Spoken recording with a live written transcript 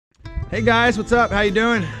Hey guys, what's up? How you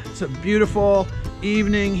doing? It's a beautiful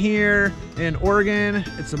evening here in Oregon.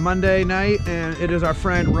 It's a Monday night and it is our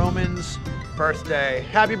friend Roman's birthday.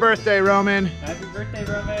 Happy birthday, Roman. Happy birthday,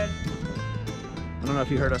 Roman. I don't know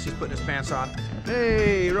if you heard us, he's putting his pants on.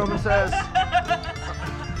 Hey, Roman says.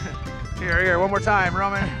 Here, one more time,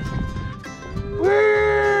 Roman.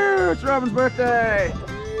 Woo! It's Roman's birthday.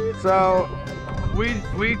 So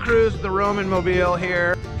we cruised the Roman mobile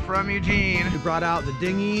here from Eugene. We brought out the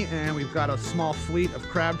Dingy and we've got a small fleet of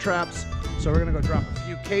crab traps. So we're gonna go drop a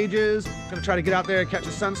few cages. Gonna try to get out there and catch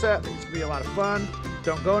a sunset. I think it's gonna be a lot of fun.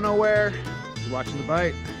 Don't go nowhere. You're watching The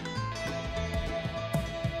Bite.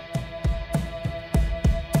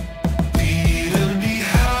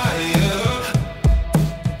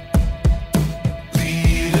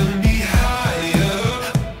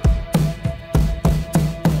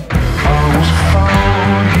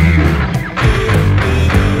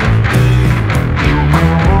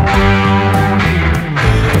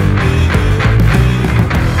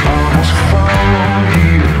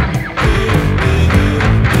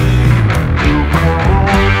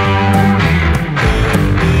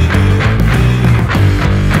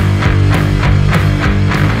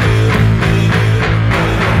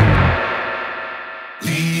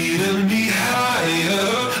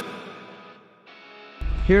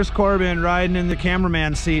 Here's Korbin riding in the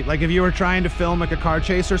cameraman seat, like if you were trying to film like a car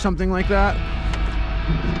chase or something like that.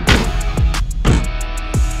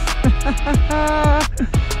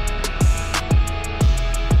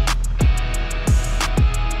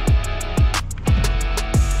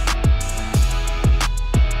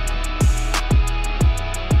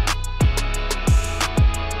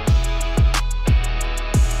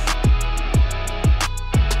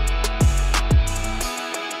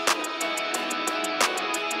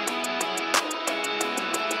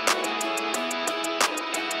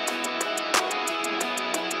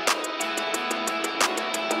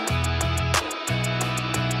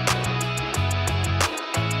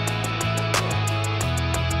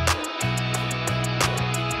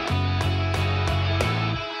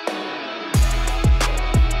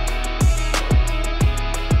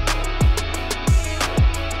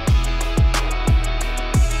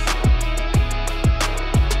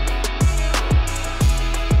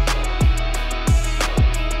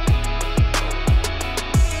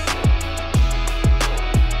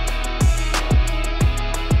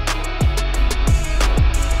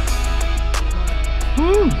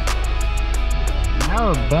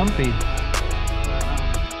 How bumpy.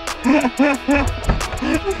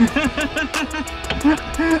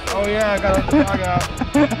 Oh yeah, I gotta let the dog out.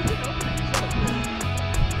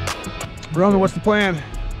 Roman, what's the plan?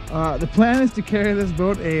 The plan is to carry this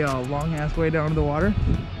boat a long ass way down to the water,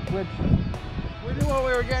 which we knew what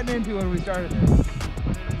we were getting into when we started this.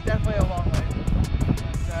 But it was definitely a long way.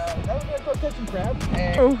 Now we're gonna go catch some crabs.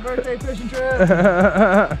 Hey, birthday fishing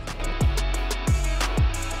trip!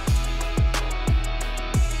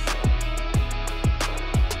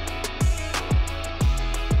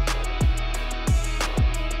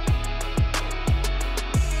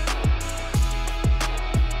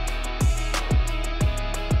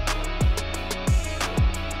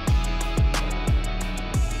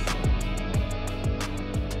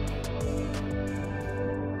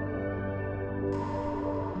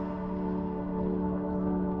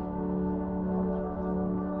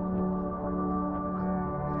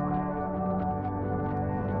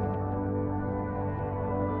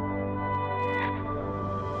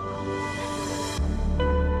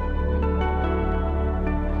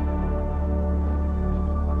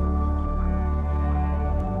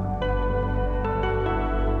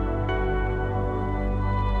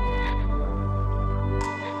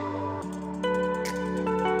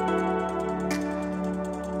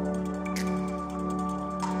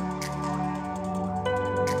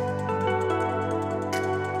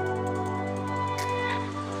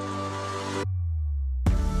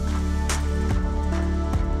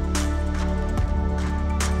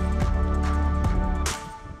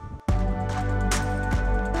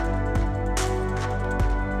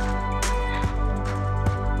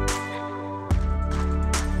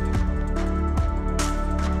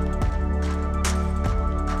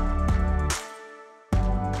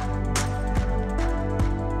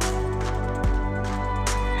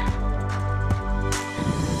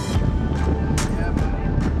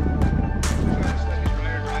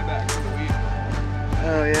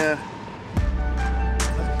 Oh yeah.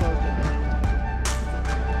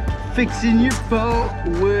 Fixing your boat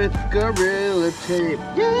with Gorilla Tape.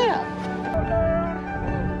 Yeah!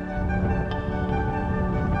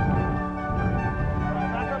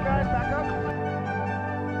 Back up, guys, back up.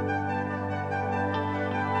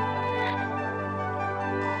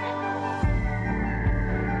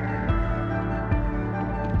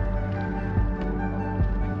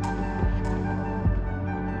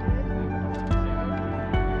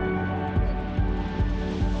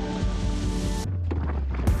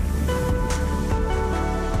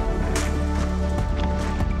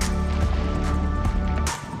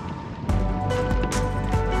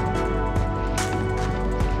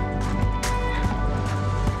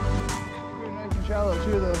 shallow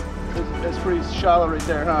too, though. It's pretty shallow right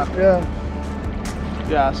there, huh? Yeah.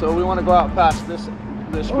 Yeah. So we want to go out past this.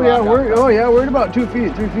 Oh yeah, we're at about 2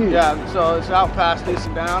 feet, 3 feet. Yeah. So it's out past this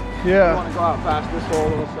and down. Yeah. We want to go out past this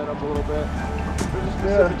hole. It'll set up a little bit. There's a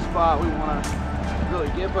specific spot we want to really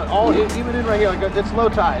get, but even in right here, like it's low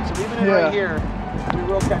tide, so even in right here, we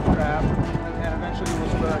will catch crab, and eventually we'll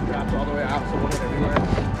spread our traps all the way out, so we'll hit everywhere.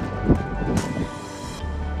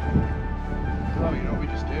 Oh, you know what we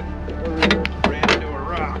just did? Ran into a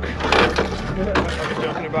rock. I was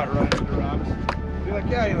joking about running into rocks. Be like,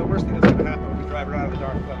 yeah, you know, the worst thing that's gonna happen when we drive around in the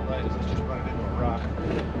dark without light is just running into a rock.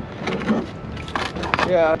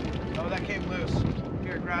 Yeah. Oh, that came loose.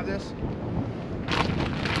 Here, grab this.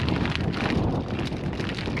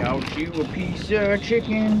 Got you a piece of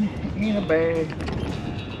chicken in a bag.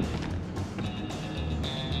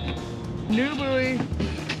 New buoy.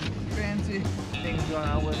 Fancy things going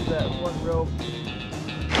on with that one rope.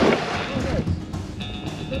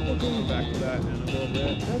 We'll go back to that in a little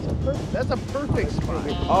bit. That's a perfect spot.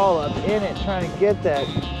 All up in it, trying to get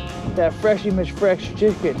that freshly mixed fresh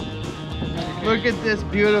chicken. Look at this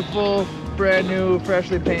beautiful, brand new,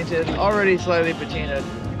 freshly painted, already slightly patinaed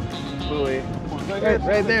buoy.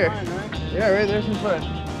 Right there. Yeah, right there's in front.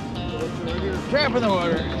 Trap in the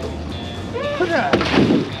water. Look at that.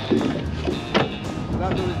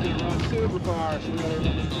 That buoy's gonna run super far, so we gotta run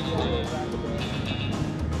this thing all the way back to the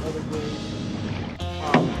other buoy.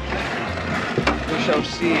 We shall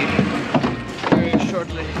see very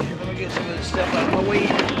shortly. Let me get some of this stuff out of my way.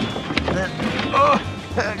 And then, oh,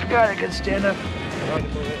 God, I can stand up.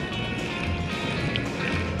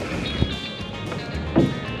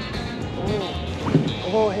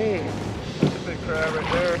 Oh, hey. That's a big crab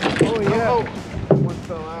right there. Oh, yeah. Oh, one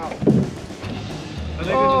fell out. I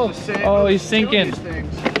think it's the same. Oh, he's sinking. These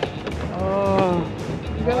things. Oh,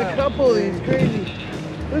 we got a couple of these crazy.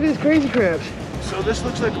 Look at these crazy crabs. So this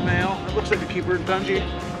looks like a male. It looks like a keeper, Dingy.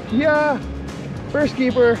 Yeah, first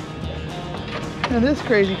keeper. And this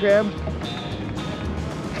crazy crab.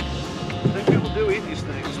 I think people do eat these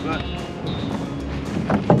things, but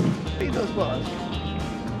Eat those claws.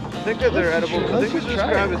 I think that they're edible. I think just this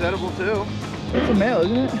try crab it. is edible too. It's a male,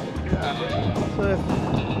 isn't it? Yeah. So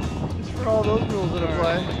it's for all those rules that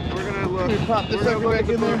apply. We're gonna look. Can we pop this we're gonna sucker look back at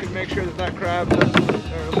the in there? book and make sure that that crab doesn't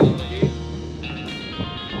eat.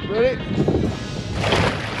 Ready?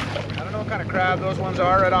 I don't know what kind of crab those ones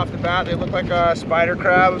are right off the bat. They look like a spider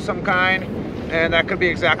crab of some kind, and that could be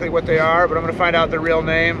exactly what they are, but I'm gonna find out the real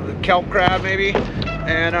name. The kelp crab maybe.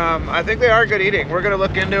 And I think they are good eating. We're gonna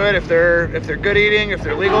look into it if they're good eating, if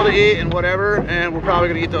they're legal to eat and whatever, and we're probably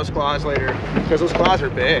gonna eat those claws later because those claws are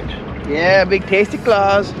big. Yeah, big tasty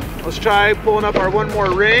claws. Let's try pulling up our one more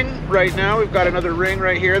ring. Right now we've got another ring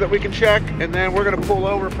right here that we can check, and then we're gonna pull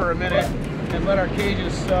over for a minute and let our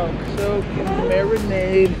cages soak. Soak and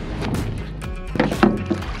marinade.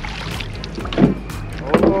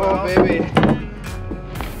 Oh, Well, baby.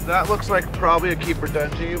 That looks like probably a keeper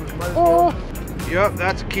Dingy. Oh. Yep,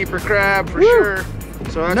 that's a keeper crab for sure.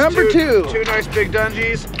 So that's Number two. Two nice big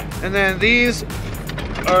Dingies. And then these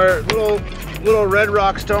are little red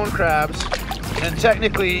rock stone crabs. And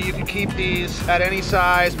technically you can keep these at any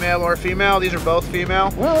size, male or female. These are both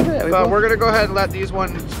female. Well, okay, but we're gonna go ahead and let these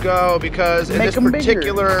ones go because in this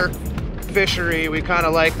particular fishery, we kind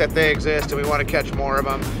of like that they exist and we want to catch more of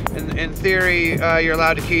them. In theory, you're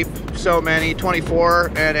allowed to keep so many,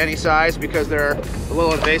 24 and any size because they're a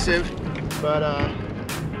little invasive. But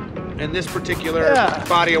in this particular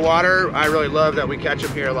body of water, I really love that we catch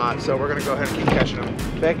them here a lot. So we're gonna go ahead and keep catching them.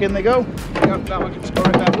 Back in they go. Yep, that one can just go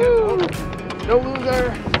right back in. Don't lose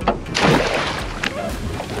there.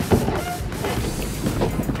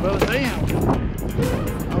 Well, damn.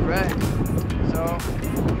 All right. So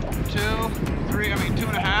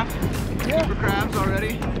 2.5 keeper crabs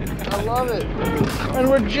already. I love it. And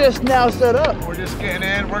we're just now set up. We're just getting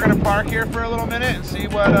in. We're gonna park here for a little minute and see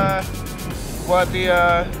what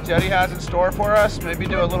the Jetty has in store for us. Maybe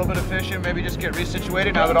do a little bit of fishing, maybe just get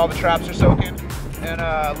resituated now that all the traps are soaking, and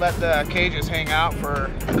let the cages hang out for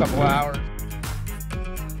a couple hours.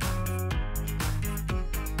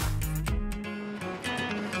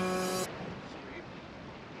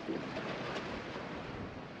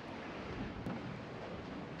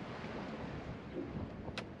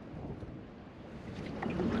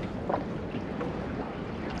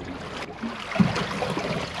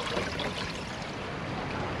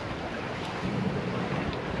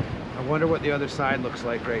 I wonder what the other side looks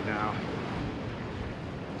like right now.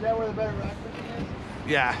 Is that where the better rock fishing is?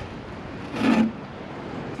 Yeah.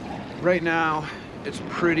 Right now, it's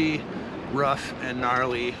pretty rough and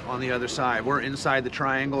gnarly on the other side. We're inside the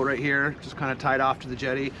triangle right here, just kind of tied off to the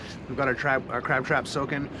jetty. We've got our crab trap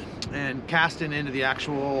soaking, and casting into the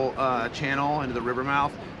actual channel, into the river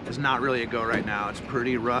mouth, is not really a go right now. It's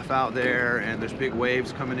pretty rough out there, and there's big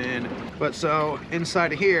waves coming in. But so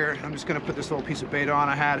inside of here, I'm just gonna put this little piece of bait on.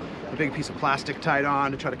 I had a big piece of plastic tied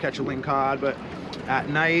on to try to catch a lingcod, but at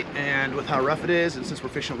night and with how rough it is, and since we're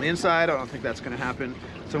fishing on the inside, I don't think that's gonna happen.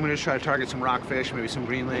 So I'm gonna just try to target some rockfish, maybe some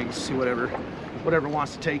greenlings, see whatever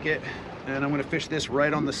wants to take it. And I'm gonna fish this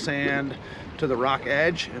right on the sand to the rock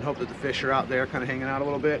edge and hope that the fish are out there kind of hanging out a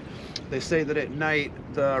little bit. They say that at night,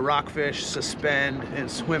 the rockfish suspend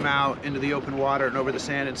and swim out into the open water and over the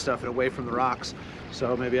sand and stuff and away from the rocks.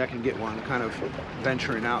 So maybe I can get one kind of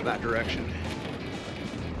venturing out that direction.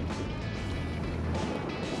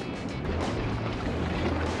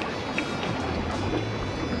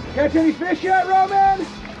 Catch any fish yet, Roman?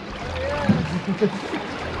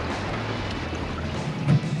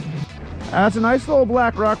 That's a nice little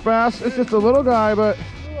black rock bass. It's just a little guy, but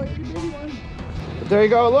there you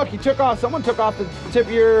go. Look, he took off. Someone took off the tip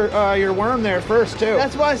of your worm there first too.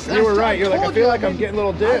 That's why you were right. You're like, I feel like I'm getting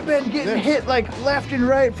little dips. I've been getting hit like left and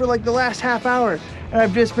right for like the last half hour, and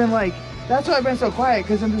I've just been like, that's why I've been so quiet,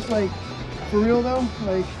 because I'm just like, for real though,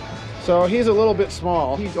 like. So he's a little bit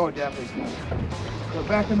small. He's definitely small. So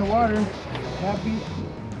back in the water, happy.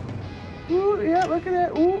 Ooh, yeah, look at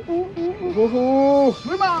that. Ooh, ooh, ooh, ooh. Woohoo!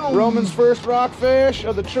 Swim on! Roman's first rockfish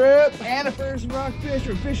of the trip. And a first rockfish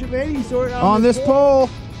or fish of any sort on this pole.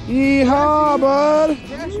 Yeehaw, bud!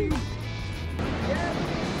 Cashy.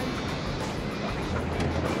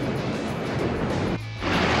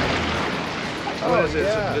 What is it?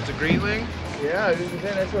 Yeah. It's a greenling? Yeah,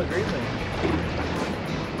 that's what greenling.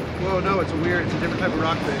 Whoa, no, it's a different type of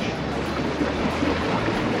rockfish.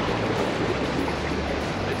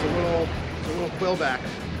 It's a little quillback.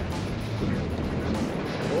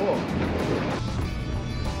 Oh.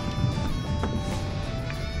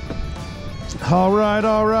 All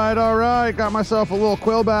right. Got myself a little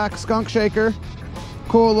quillback skunk shaker.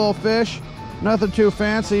 Cool little fish. Nothing too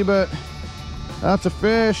fancy, but that's a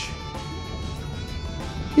fish.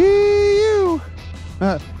 Yee-yoo!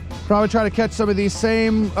 Probably try to catch some of these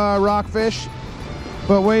same rockfish,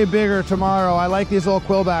 but way bigger tomorrow. I like these little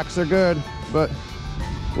quillbacks, they're good, but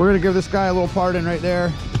we're gonna give this guy a little pardon right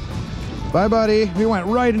there. Bye, buddy. We went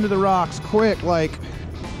right into the rocks, quick, like.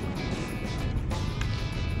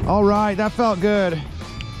 All right, that felt good.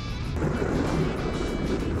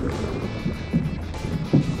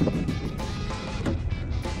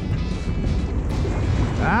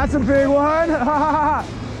 That's a big one.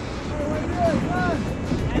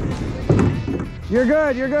 You're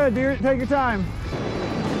good, dude. Take your time.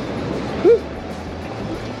 Woo.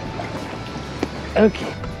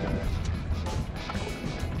 Okay.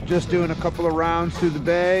 Just doing a couple of rounds through the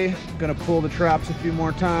bay. Gonna pull the traps a few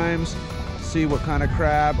more times, see what kind of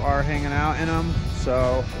crab are hanging out in them.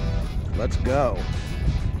 So let's go.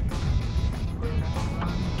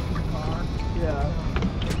 Yeah.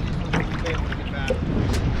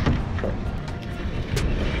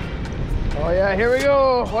 Oh yeah, here we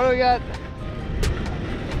go. What do we got?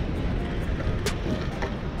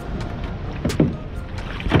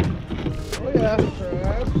 Oh yeah,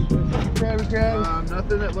 crabs.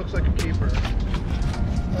 Nothing that looks like a keeper.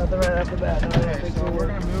 Nothing right off the bat. No, Okay, so we're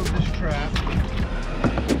gonna move this trap.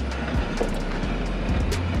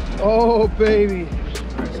 Oh baby.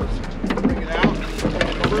 Alright, so let's bring it out.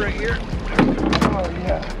 Over right here. Oh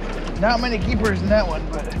yeah. Not many keepers in that one,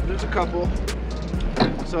 but there's a couple.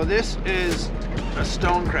 So this is a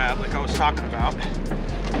stone crab, like I was talking about.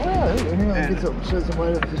 Oh, here, let me show some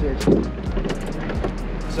light up to here.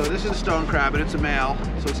 So this is a stone crab, and it's a male,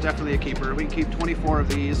 so it's definitely a keeper. We can keep 24 of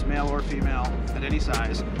these, male or female, at any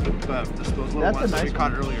size. But those little ones that we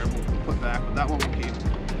caught earlier, we'll put back, but that one we'll keep.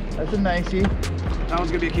 That's a nicey. That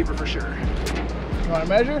one's gonna be a keeper for sure. You want to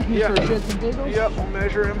measure? Yeah. For shits and giggles? Yep, we'll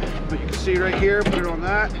measure him. But you can see right here, put it on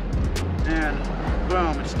that, and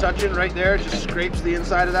boom, it's touching right there. It just scrapes the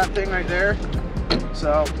inside of that thing right there.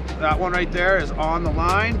 So that one right there is on the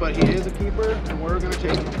line, but he is a keeper, and we're gonna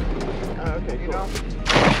take him. Okay, You cool. know,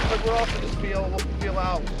 but we'll also just we'll feel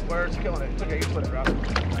out where it's killing it. It's okay, you can put it, Rob.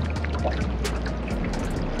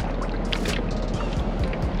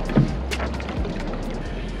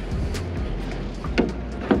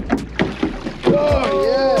 Oh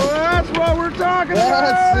yeah, that's what we're talking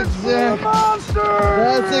about.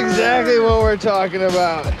 That's exactly what we're talking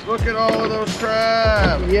about. Look at all of those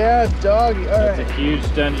crabs. Yeah, doggy. All right. That's a huge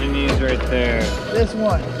Dungeness right there. This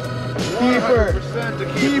one. Keeper. 100% a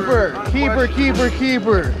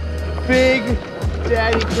Keeper. Big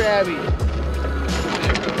daddy crabby.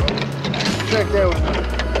 check that one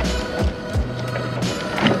out.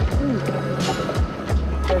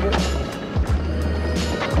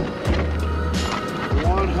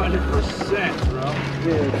 100%, bro.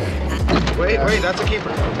 Dude. Wait, that's a keeper.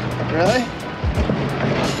 Really?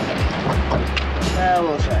 Yeah, a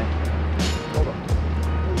little shy. Hold on.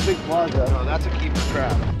 There's a big claw though. No, that's a keeper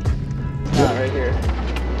crab. Not right here.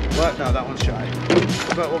 What? No, that one's shy.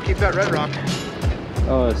 But we'll keep that red rock.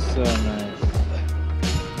 Oh, it's so nice.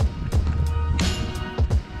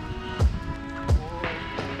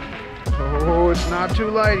 Oh, it's not too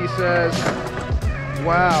light, he says.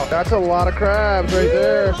 Wow, that's a lot of crabs right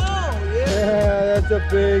there. Yeah, that's a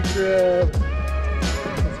big crab.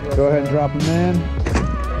 Go ahead and drop them in.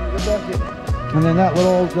 And then that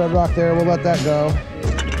little red rock there, we'll let that go.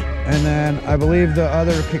 And then I believe the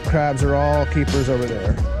other crabs are all keepers over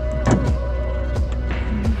there.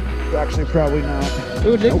 Actually, probably not.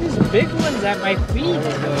 Dude, look at these big ones at my feet.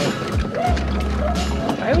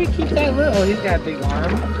 Why would we keep that little? Oh, he's got a big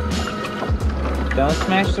arm. Don't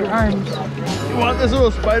smash their arms. You want this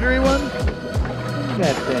little spidery one?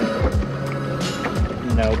 That thing.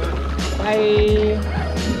 Nope. Bye.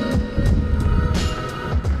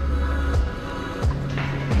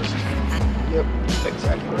 Yep,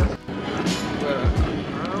 exactly. But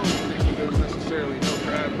I don't think there's necessarily no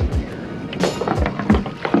crabs in here.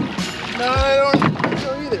 No, I don't think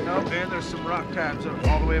so either. Nope, and there's some rock crabs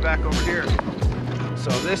all the way back over here. So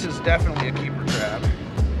this is definitely a keeper crab.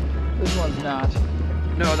 This one's not.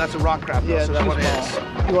 No, that's a rock crab though, Yeah, so that too one small.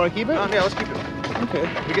 is. You want to keep it? Yeah, let's keep it. Okay.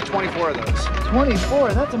 We get 24 of those.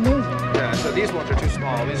 24, that's amazing. Yeah, so these ones are too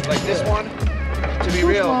small. These, like this one, to be Too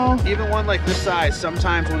real, small. even one like this size,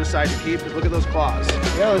 sometimes we'll decide to keep. Look at those claws.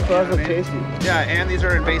 Yeah, those claws You know look what I mean? tasty. Yeah, and these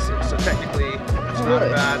are invasive, so technically it's not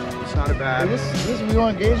really? a bad. It's not a bad. This, we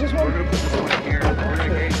want to gauge this We're one? gonna put this one in here. We're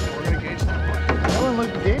gonna gauge that one. That one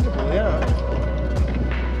looks gaugeable, yeah.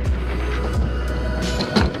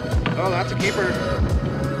 Oh, that's a keeper.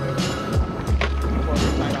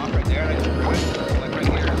 Tied off right there. I just threw it, like right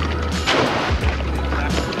here.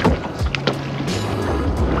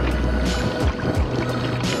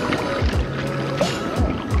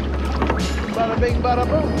 Bada bing, bada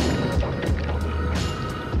boom.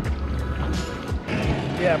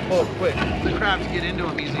 Yeah, pull it quick. The crabs get into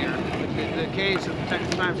them easier. The cage,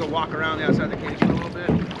 sometimes they'll walk around the outside of the cage for a little bit.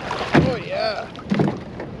 Oh, yeah.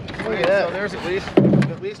 Look at that. So there's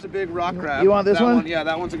at least a big rock crab. You want this that one? Yeah,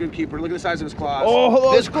 that one's a good keeper. Look at the size of his claws. Oh,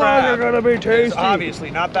 those this claws crab are gonna be tasty. is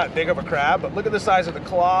obviously not that big of a crab, but look at the size of the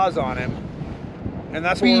claws on him. And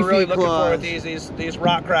that's what we're really looking for with these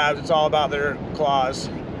rock crabs. It's all about their claws,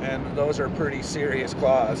 and those are pretty serious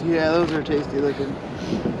claws. Yeah, those are tasty looking.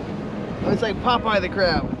 It's like Popeye the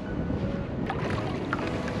crab.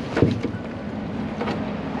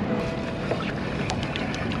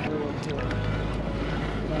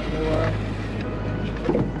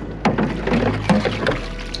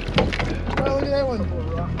 Oh, look at that one.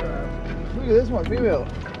 Look at this one, female.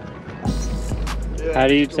 Yeah, How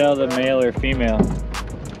do you tell the male or female?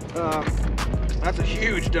 That's a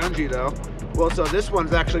huge Dingy though. Well, so this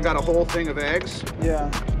one's actually got a whole thing of eggs. Yeah.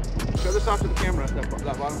 Show this off to the camera,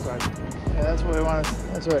 that bottom side. Yeah, that's what we want.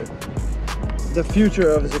 That's right. The future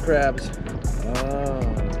of the crabs. Oh.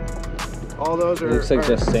 All those are, Looks like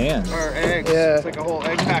just sand. are eggs. Yeah. It's like a whole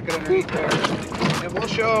egg packet underneath there. And we'll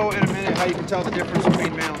show in a minute how you can tell the difference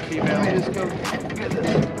between male and female. Let me just go get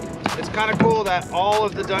this. It's kind of cool that all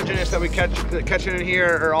of the Dungeness that we catch in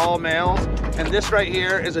here are all males. And this right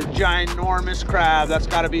here is a ginormous crab that's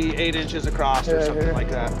got to be 8 inches across or something like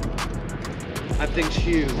that. That thing's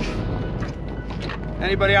huge.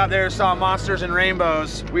 Anybody out there who saw Monsters and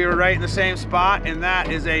Rainbows, we were right in the same spot, and that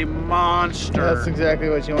is a monster. That's exactly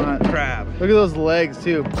what you want. Crab. Look at those legs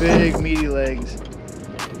too, big meaty legs.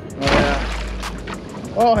 Oh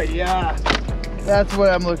yeah. Oh yeah. That's what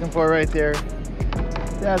I'm looking for right there.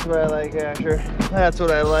 That's what I like, Asher. That's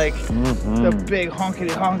what I like. The big honkity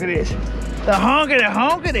honkities. The honkity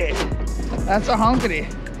honkity. That's a honkity.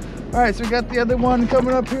 All right, so we got the other one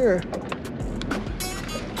coming up here.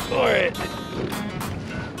 All right.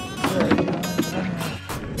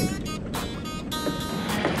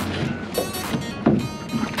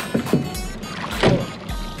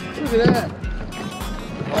 Look at that.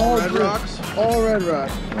 All red rocks. All red rock.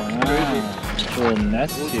 Wow. Little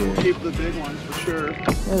nest here. We'll keep the big ones for sure.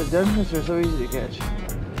 Yeah, the Dungeness are so easy to catch.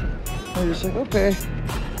 They're just like, okay.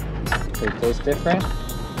 They taste different?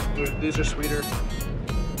 These are sweeter.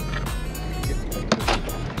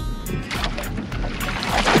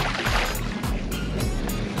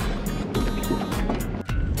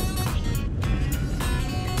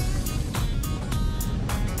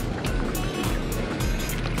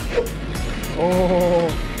 Oh.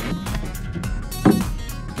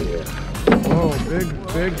 Yeah. Whoa,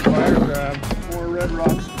 big spider crab. More red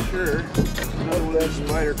rocks for sure. Another one of those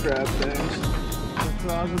spider crab things. The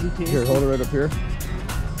claws will be tasty. Here, hold it right up here.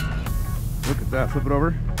 Look at that, flip it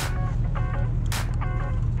over.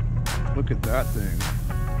 Look at that thing.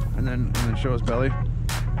 And then show his belly.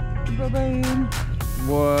 Ba-bam.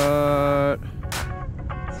 What?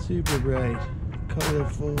 Super bright,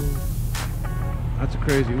 colorful. That's a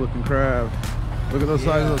crazy looking crab. Look at those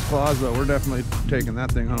size of those claws though. We're definitely taking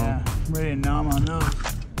that thing home. Yeah, I'm ready to nom on those.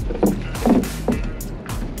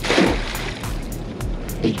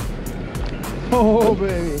 Oh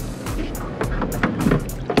baby.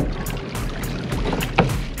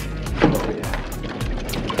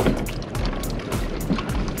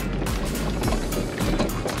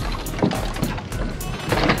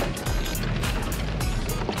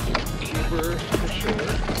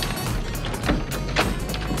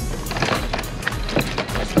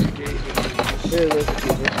 There it is.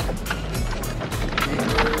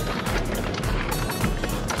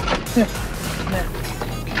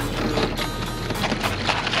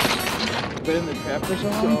 Been in the trap for so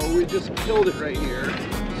long? So we just killed it right here.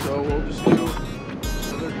 So we'll just do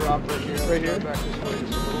another drop right here. Right here? Back this way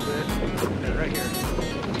just a little bit. Yeah, right here.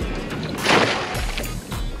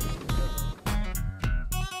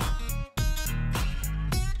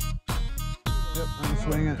 Yep,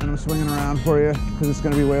 I'm swinging around for you because it's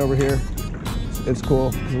going to be way over here. It's cool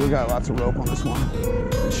because we got lots of rope on this one.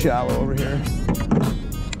 It's shallow over here.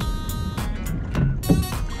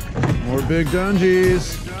 More big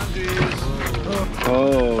dungies.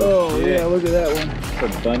 Oh, yeah, look at that one.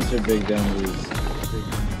 It's a bunch of big dungies.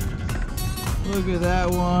 Look at that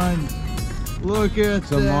one. Look at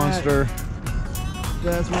It's a monster.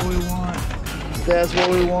 That's what we want. That's what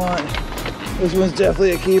we want. This one's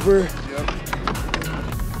definitely a keeper. Yep.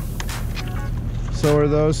 So are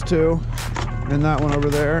those two. And that one over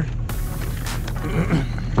there.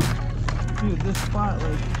 Dude, this spot,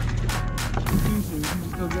 like, juicy. We can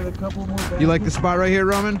just go get a couple more bags. You like the spot right here,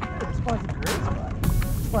 Roman? Yeah, this spot's a great spot.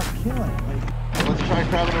 This spot's killing it. Like, Let's try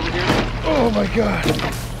crabbing over here. oh my god.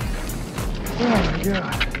 Oh my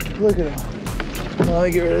god. Look at him. Well, let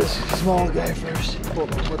me get rid of this small guy first.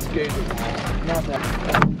 Hold on, let's gauge it. Not that.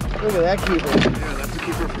 Look at that keeper. Yeah, that's a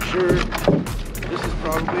keeper for sure. This is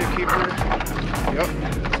probably a keeper. Yep,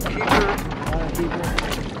 it's a keeper. Not a keeper.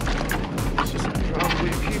 This is probably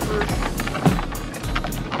a keeper.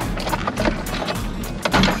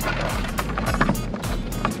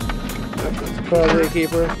 Yep, that's a Probably a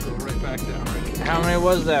keeper. Go right back down right here. How many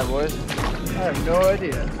was that, boys? I have no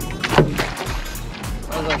idea.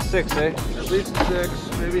 That was like 6, eh? At least 6,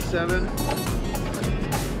 maybe 7.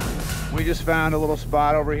 We just found a little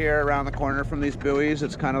spot over here around the corner from these buoys.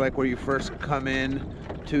 It's kind of like where you first come in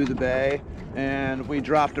to the bay. And we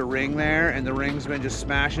dropped a ring there, and the ring's been just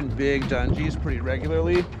smashing big dungies pretty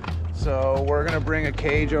regularly. So we're gonna bring a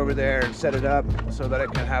cage over there and set it up so that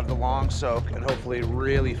it can have the long soak and hopefully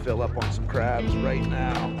really fill up on some crabs right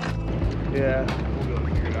now. Yeah, we'll be able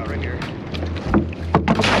to figure it out right here.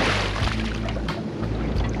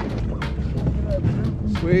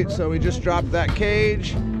 Sweet, so we just dropped that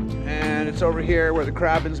cage and it's over here where the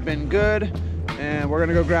crabbing's been good. And we're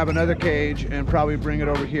gonna go grab another cage and probably bring it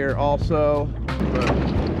over here also.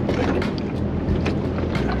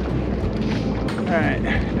 All right,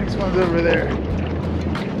 next one's over there.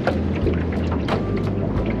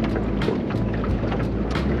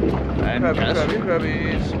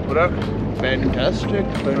 Crabbies. What up? Fantastic.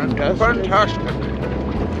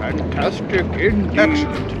 Fantastic,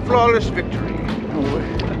 excellent, flawless victory.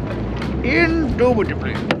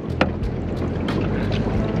 Indubitably.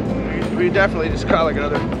 We definitely just caught like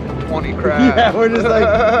another 20 crabs. Yeah, we're just like,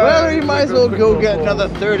 well, we might as well go get another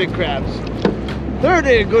 30 crabs.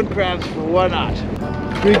 30 good crabs for why not?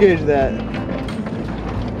 Re-gauge that.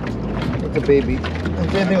 That's a baby.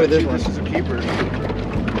 Same thing with this one. This is a keeper.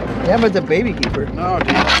 Yeah, but it's a baby keeper. No, dude,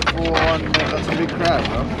 that's a full on, that's a big crab,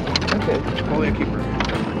 bro. Okay. Totally a keeper.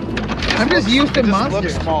 I'm just used to It just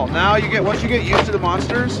monsters. looks small. Now you get, once you get used to the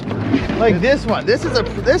monsters, Like this one. This is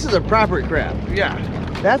a proper crab. yeah.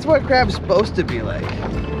 That's what crab's supposed to be like.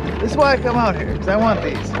 This is why I come out here, because I want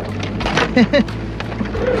these.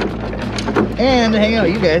 And to hang out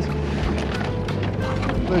with you guys.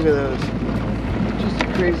 Look at those. Just a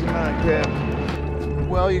crazy amount of crab.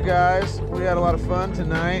 Well, you guys, we had a lot of fun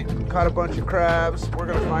tonight. Caught a bunch of crabs. We're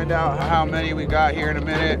gonna find out how many we got here in a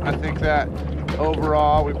minute. I think that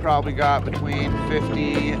overall we probably got between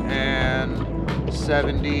 50 and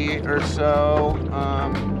 70 or so.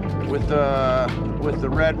 with the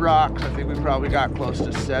red rocks, I think we probably got close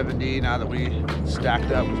to 70 now that we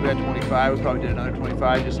stacked up, because we had 25. We probably did another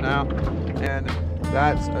 25 just now. And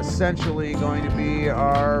that's essentially going to be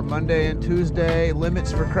our Monday and Tuesday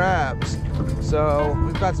limits for crabs. So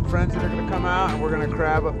we've got some friends that are going to come out, and we're going to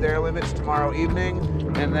crab up their limits tomorrow evening,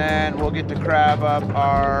 and then we'll get to crab up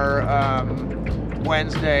our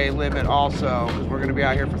Wednesday limit also, because we're going to be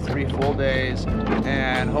out here for 3 full days,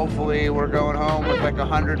 and hopefully we're going home with like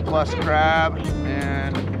 100+ crab,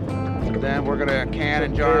 and then we're going to can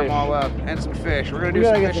and jar them all up, and some fish. We're going to do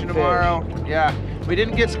some fishing tomorrow. Yeah. We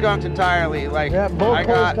didn't get skunked entirely. Like, I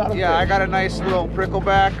got a nice little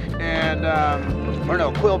prickleback and or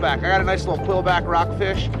no, quillback. I got a nice little quillback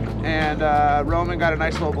rockfish, and Roman got a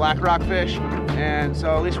nice little black rockfish. And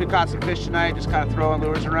so at least we caught some fish tonight, just kind of throwing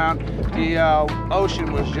lures around. The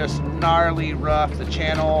ocean was just gnarly rough. The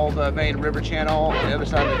channel, the main river channel, on the other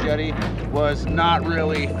side of the jetty, was not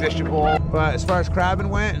really fishable. But as far as crabbing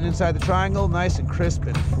went, and inside the triangle, nice and crisp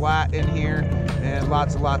and flat in here, and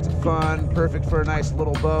lots of fun. Perfect for a nice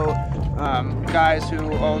little boat. Guys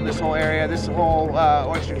who own this whole area, this whole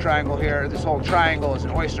oyster triangle here, this whole triangle is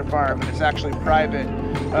an oyster farm, and it's actually private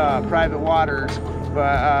waters.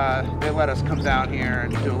 But they let us come down here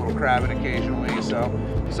and do a little crabbing occasionally. So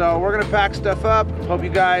we're gonna pack stuff up. Hope you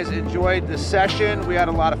guys enjoyed the session. We had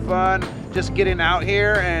a lot of fun. Just getting out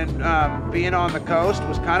here and being on the coast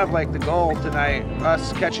was kind of like the goal tonight.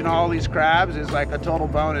 Us catching all these crabs is like a total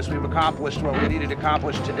bonus. We've accomplished what we needed to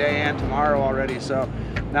accomplish today and tomorrow already. So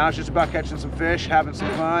now it's just about catching some fish, having some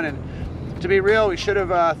fun, and to be real, we should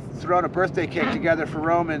have thrown a birthday cake together for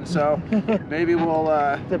Roman, so maybe we'll...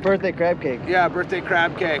 It's a birthday crab cake. Yeah, birthday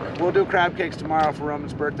crab cake. We'll do crab cakes tomorrow for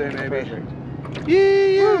Roman's birthday, maybe. Perfect.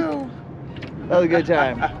 Yeah. That was a good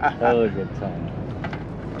time. That was a good time.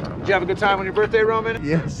 Did you have a good time on your birthday, Roman?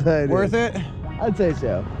 Yes, I did. Worth it? I'd say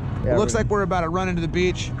so. Yeah, It looks like we're about to run into the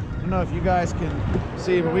beach. I don't know if you guys can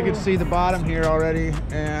see, but we can see the bottom here already,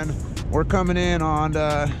 and we're coming in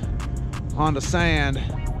onto sand.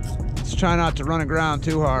 Let's try not to run aground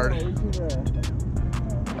too hard.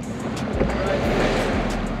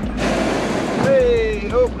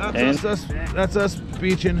 Hey, oh, that's us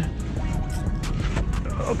beaching.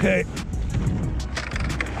 Okay.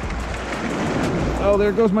 Oh,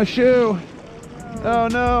 there goes my shoe. Oh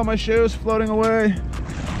no, my shoe's floating away.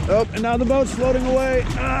 Oh, and now the boat's floating away.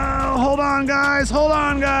 Oh, hold on guys, hold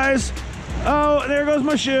on guys. Oh, there goes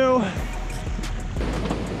my shoe.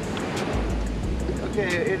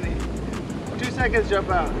 Okay, in 2 seconds, jump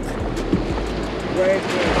out. Right.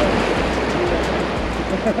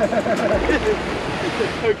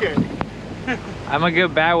 Okay. I'm a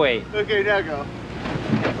good bow weight. Okay, now go.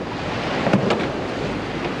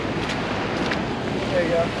 There you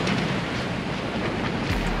go.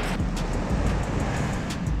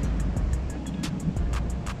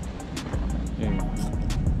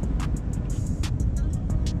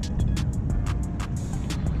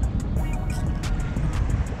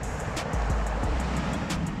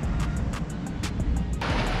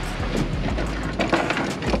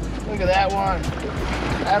 Look at that one.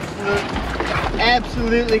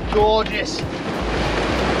 Absolutely gorgeous.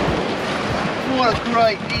 What a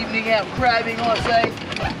great evening out crabbing, I say.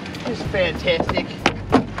 Just fantastic.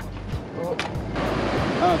 Oh,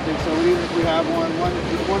 I don't think so. Even if we have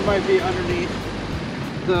one might be underneath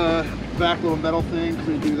the back little metal thing,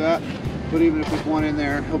 so we do that. But even if there's one in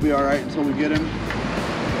there, he'll be all right until we get him.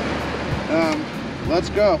 Let's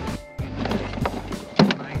go.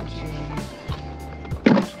 19,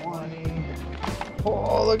 20.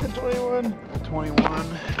 Oh, look at 21.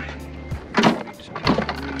 21.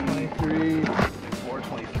 23. 24,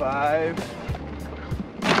 25.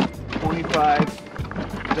 25.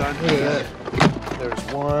 Done here. There's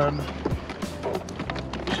 1,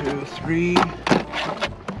 2, 3, 4,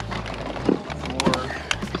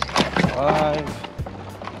 5,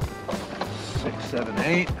 6, 7,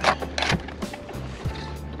 8.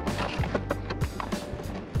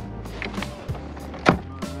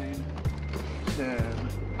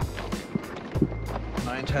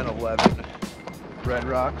 9, 10, 11 red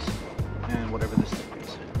rocks, and whatever this thing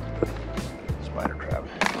is. Spider crab.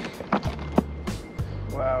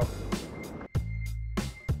 Wow.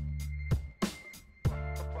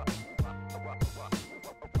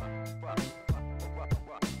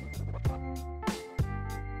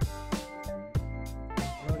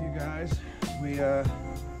 Well, you guys, we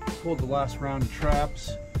pulled the last round of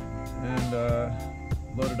traps and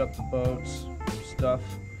loaded up the boats, stuff.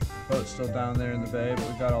 The boat's still down there in the bay, but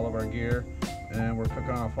we got all of our gear and we're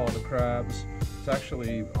cooking off all the crabs. It's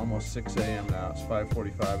actually almost 6 a.m. now. It's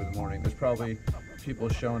 5:45 in the morning. There's probably people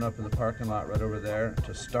showing up in the parking lot right over there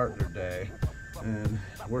to start their day. And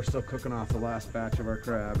we're still cooking off the last batch of our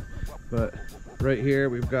crab. But right here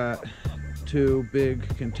we've got 2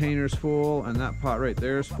 big containers full, and that pot right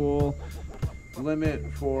there is full.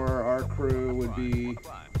 Limit for our crew would be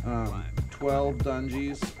 12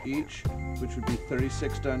 Dungies each, which would be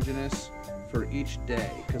 36 Dungeness for each day,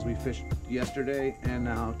 because we fished yesterday and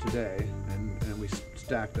now today, and we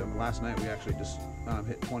stacked them. Last night we actually just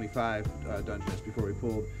hit 25 Dungeness before we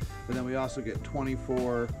pulled, but then we also get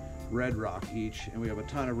 24 red rock each, and we have a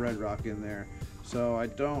ton of red rock in there. So I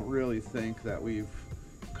don't really think that we've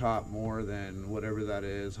caught more than whatever that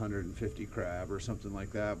is, 150 crab or something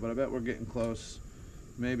like that, but I bet we're getting close,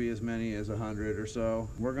 maybe as many as 100 or so.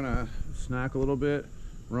 We're gonna snack a little bit.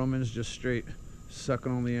 Roman's just straight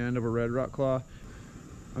sucking on the end of a red rock claw.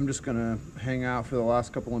 I'm just gonna hang out for the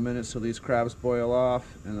last couple of minutes so these crabs boil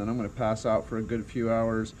off, and then I'm gonna pass out for a good few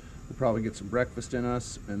hours. We'll probably get some breakfast in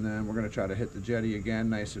us, and then we're gonna try to hit the jetty again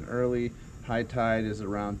nice and early. High tide is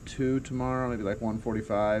around 2 tomorrow, maybe like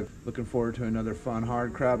 1:45. Looking forward to another fun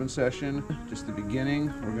hard crabbing session. Just the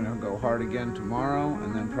beginning. We're gonna go hard again tomorrow,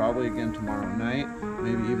 and then probably again tomorrow night,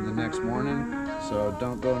 maybe even the next morning. So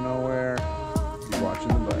don't go nowhere. Keep watching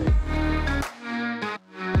The Bite.